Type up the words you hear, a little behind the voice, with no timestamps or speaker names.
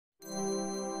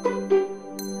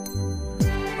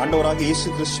ஆண்டவராகிய இயேசு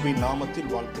கிறிஸ்துவின் நாமத்தில்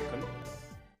வாழ்த்துக்கள்.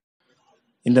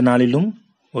 இந்த நாளிலும்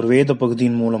ஒரு வேத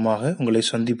பகுதியின் மூலமாக உங்களை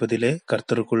சந்திப்பதிலே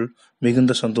கர்த்தருக்குள்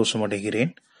மிகுந்த சந்தோஷம்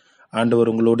அடைகிறேன்.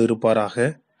 ஆண்டவர் உங்களோடு இருப்பாராக.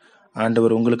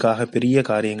 ஆண்டவர் உங்களுக்காக பெரிய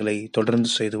காரியங்களை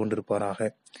தொடர்ந்து செய்து கொண்டிருப்பாராக.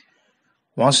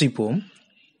 வாசிப்போம்.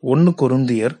 1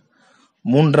 கொரிந்தியர்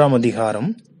 3ஆம் அதிகாரம்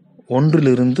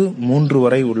 1-3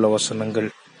 வரை உள்ள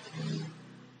வசனங்கள்.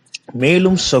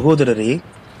 மேலும் சகோதரரே,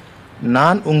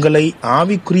 நான் உங்களை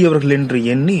ஆவிக்குரியவர்கள் என்று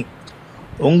எண்ணி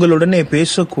உங்களுடனே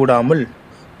பேசக்கூடாமல்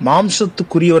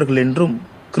மாம்சத்துக்குரியவர்கள் என்றும்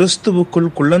கிறிஸ்துவுக்குள்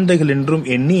குழந்தைகள் என்றும்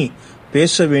எண்ணி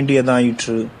பேச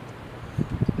வேண்டியதாயிற்று.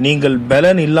 நீங்கள்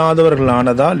பலன்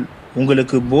இல்லாதவர்களானதால்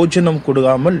உங்களுக்கு போஜனம்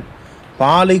கொடுக்காமல்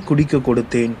பாலை குடிக்க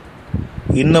கொடுத்தேன்.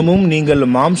 இன்னமும் நீங்கள்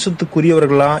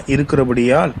மாம்சத்துக்குரியவர்களா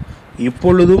இருக்கிறபடியால்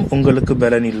இப்பொழுதும் உங்களுக்கு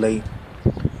பலன் இல்லை.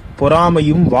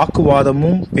 பொறாமையும்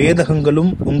வாக்குவாதமும் பேதகங்களும்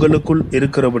உங்களுக்குள்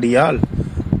இருக்கிறபடியால்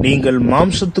நீங்கள்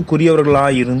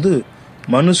மாம்சத்துக்குரியவர்களாயிருந்து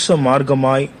மனுஷ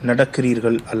மார்க்கமாய்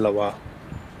நடக்கிறீர்கள் அல்லவா.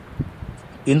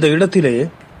 இந்த இடத்திலே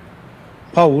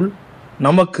பவுல்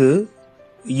நமக்கு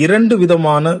 2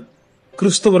 விதமான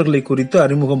கிறிஸ்தவர்களை குறித்து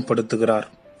அறிமுகம் படுத்துகிறார்.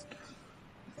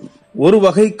 ஒரு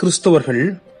வகை கிறிஸ்தவர்கள்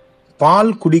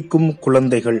பால் குடிக்கும்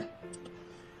குழந்தைகள்.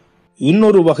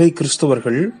 இன்னொரு வகை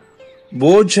கிறிஸ்தவர்கள்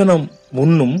போஜனம்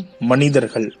உண்ணும்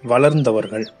மனிதர்கள்,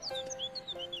 வளர்ந்தவர்கள்.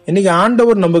 இன்னைக்கு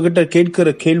ஆண்டவர் நம்ம கிட்ட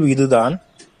கேட்கிற கேள்வி இதுதான்: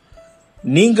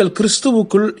 நீங்கள்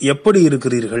கிறிஸ்துவுக்குள் எப்படி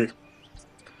இருக்கிறீர்கள்?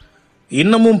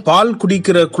 இன்னமும் பால்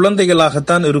குடிக்கிற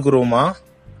குழந்தைகளாகத்தான் இருக்கிறோமா,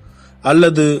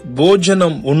 அல்லது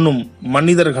போஜனம் உண்ணும்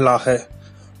மனிதர்களாக,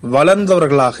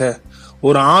 வளர்ந்தவர்களாக,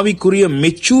 ஒரு ஆவிக்குரிய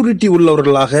மெச்சூரிட்டி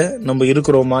உள்ளவர்களாக நம்ம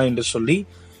இருக்கிறோமா என்று சொல்லி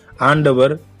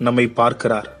ஆண்டவர் நம்மை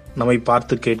பார்க்கிறார், நம்மை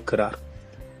பார்த்து கேட்கிறார்.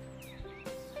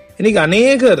 இன்னைக்கு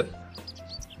அநேகர்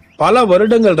பல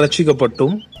வருடங்கள்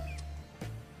ரட்சிக்கப்பட்டும்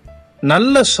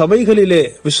நல்ல சபைகளிலே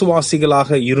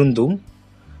விசுவாசிகளாக இருந்தும்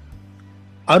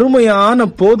அருமையான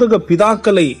போதக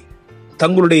பிதாக்களை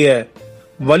தங்களுடைய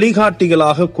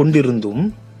வழிகாட்டிகளாக கொண்டிருந்தும்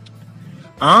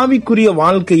ஆவிக்குரிய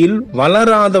வாழ்க்கையில்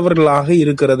வளராதவர்களாக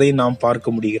இருக்கிறதை நாம்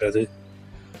பார்க்க முடிகிறது.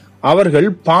 அவர்கள்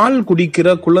பால்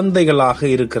குடிக்கிற குழந்தைகளாக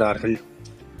இருக்கிறார்கள்.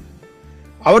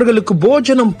 அவர்களுக்கு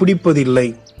போஜனம் பிடிப்பதில்லை.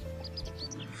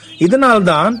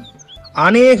 இதனால்தான்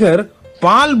அநேகர்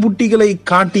பால் புட்டிகளை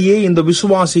காட்டியே இந்த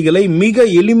விசுவாசிகளை மிக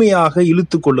எளிமையாக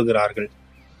இழுத்துக் கொள்ளுகிறார்கள்.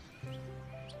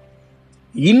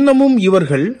 இன்னமும்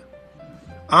இவர்கள்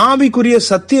ஆவிக்குரிய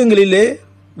சத்தியங்களிலே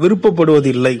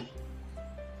விருப்பப்படுவதில்லை.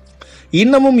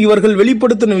 இன்னமும் இவர்கள்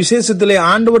வெளிப்படுத்தின விசேஷத்திலே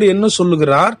ஆண்டவர் என்ன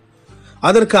சொல்லுகிறார்,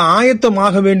 அதற்கு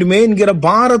ஆயத்தமாக வேண்டுமே என்கிற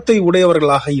பாரத்தை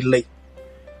உடையவர்களாக இல்லை.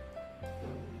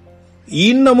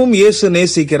 இன்னமும் இயேசு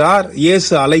நேசிக்கிறார்,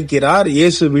 இயேசு அழைக்கிறார்,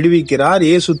 இயேசு விடுவிக்கிறார்,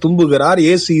 இயேசு தும்புகிறார்,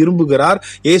 இயேசு இரும்புகிறார்,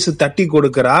 இயேசு தட்டி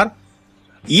கொடுக்கிறார்.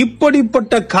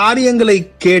 இப்படிப்பட்ட காரியங்களை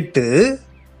கேட்டு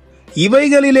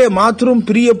இவைகளிலே மாத்திரம்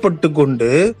பிரியப்பட்டு கொண்டு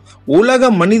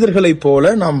உலக மனிதர்களைப்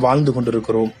போல நாம் வாழ்ந்து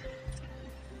கொண்டிருக்கிறோம்.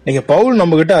 நீங்க பவுல்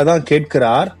நம்ம கிட்ட அதான்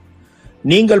கேட்கிறார்: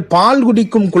 நீங்கள் பால்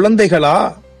குடிக்கும் குழந்தைகளா,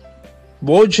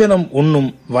 போஜனம்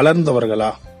உண்ணும்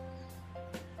வளர்ந்தவர்களா?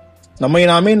 நம்மை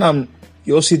நாமே நாம்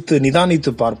யோசித்து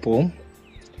நிதானித்து பார்ப்போம்.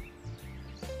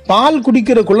 பால்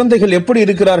குடிக்கிற குழந்தைகள் எப்படி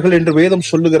இருக்கிறார்கள் என்று வேதம்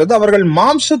சொல்லுகிறது. அவர்கள்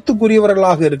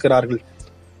மாம்சத்துக்குரியவர்களாக இருக்கிறார்கள்.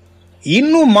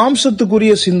 இன்னும்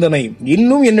மாம்சத்துக்குரிய சிந்தனை,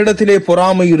 இன்னும் என்னிடத்திலே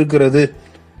பொறாமை இருக்கிறது,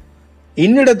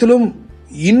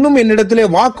 இன்னும் என்னிடத்திலே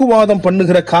வாக்குவாதம்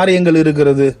பண்ணுகிற காரியங்கள்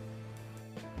இருக்கிறது,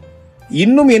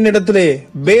 இன்னும் என்னிடத்திலே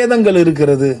பேதங்கள்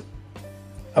இருக்கிறது.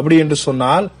 அப்படி என்று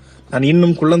சொன்னால் நான்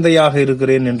இன்னும் குழந்தையாக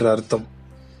இருக்கிறேன் என்று அர்த்தம்.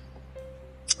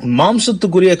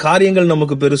 மாம்சத்துக்குரிய காரியங்கள்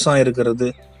நமக்கு பெருசா இருக்கிறது,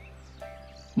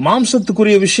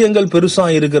 மாம்சத்துக்குரிய விஷயங்கள் பெருசா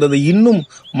இருக்கிறது. இன்னும்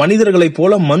மனிதர்களைப்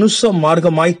போல மனுஷ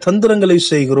மார்க்கமாய் தந்திரங்களை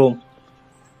செய்கிறோம்,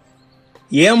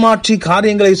 ஏமாற்றி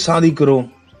காரியங்களை சாதிக்கிறோம்.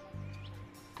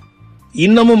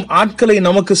 இன்னமும் ஆட்களை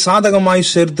நமக்கு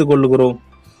சாதகமாய் சேர்த்து கொள்ளுகிறோம்.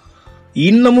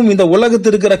 இன்னமும் இந்த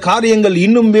உலகத்தில் இருக்கிற காரியங்கள்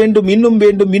இன்னும் வேண்டும், இன்னும்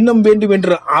வேண்டும், இன்னும் வேண்டும்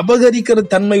என்று அபகரிக்கிற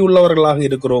தன்மை உள்ளவர்களாக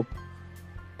இருக்கிறோம்.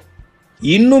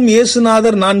 இன்னும்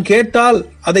இயேசுநாதர் நான் கேட்டால்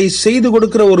அதை செய்து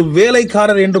கொடுக்கிற ஒரு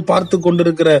வேலைக்காரர் என்று பார்த்து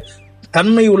கொண்டிருக்கிற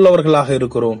தன்மை உள்ளவர்களாக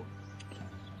இருக்கிறோம்.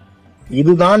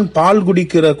 இதுதான் பால்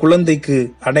குடிக்கிற குழந்தைக்கு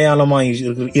அடையாளமாய்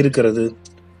இருக்கிறது.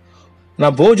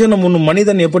 நான் போஜனம் உண்ணும்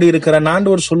மனிதன் எப்படி இருக்கிறான்?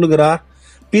 ஆண்டவர் சொல்லுகிறார்,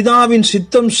 பிதாவின்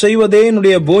சித்தம் செய்வதே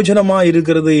என்னுடைய போஜனமா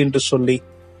இருக்கிறது என்று சொல்லி.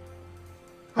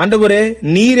 ஆண்டவரே,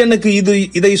 நீர் எனக்கு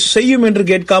இதை செய்யும் என்று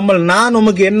கேட்காமல் நான்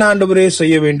உமக்கு என்ன ஆண்டவரே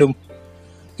செய்ய வேண்டும்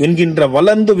என்கின்ற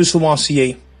வளர்ந்த விசுவாசியை,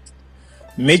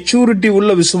 மெச்சூரிட்டி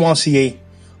உள்ள விசுவாசியை,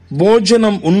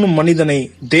 போஜனம் உண்ணும் மனிதனை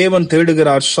தேவன்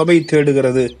தேடுகிறார், சபை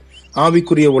தேடுகிறது,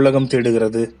 ஆவிக்குரிய உலகம்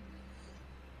தேடுகிறது.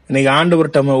 இன்னைக்கு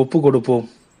ஆண்டவர்கிட்ட நம்ம ஒப்பு கொடுப்போம்.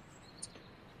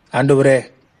 ஆண்டவரே,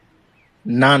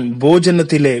 நான்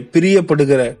போஜனத்திலே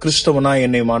பிரியப்படுகிற கிறிஸ்தவனாய்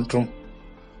என்னை மாற்றும்.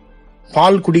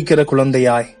 பால் குடிக்கிற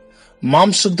குழந்தையாய்,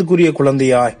 மாம்சத்துக்குரிய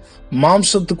குழந்தையாய்,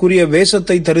 மாம்சத்துக்குரிய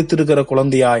வேஷத்தை தரித்திருக்கிற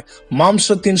குழந்தையாய்,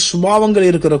 மாம்சத்தின் சுபாவங்கள்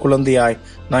இருக்கிற குழந்தையாய்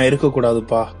நான்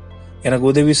இருக்கக்கூடாதுப்பா, எனக்கு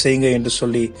உதவி செய்யுங்க என்று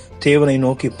சொல்லி தேவனை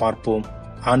நோக்கி பார்ப்போம்.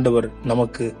 ஆண்டவர்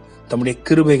நமக்கு தம்முடைய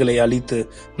கிருபைகளை அளித்து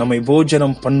நம்மை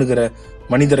போஜனம் பண்ணுகிற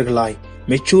மனிதர்களாய்,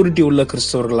 மெச்சூரிட்டி உள்ள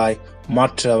கிறிஸ்தவர்களாய்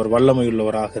மாற்ற அவர் வல்லமை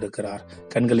உள்ளவராக இருக்கிறார்.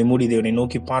 கண்களை மூடி தேவனை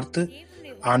நோக்கி பார்த்து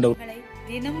ஆண்டவர்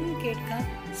தினமும் கேட்க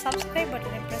சப்ஸ்கிரைப்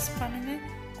பட்டனை பிரஸ் பண்ணுங்க.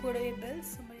 கூடவே பெல்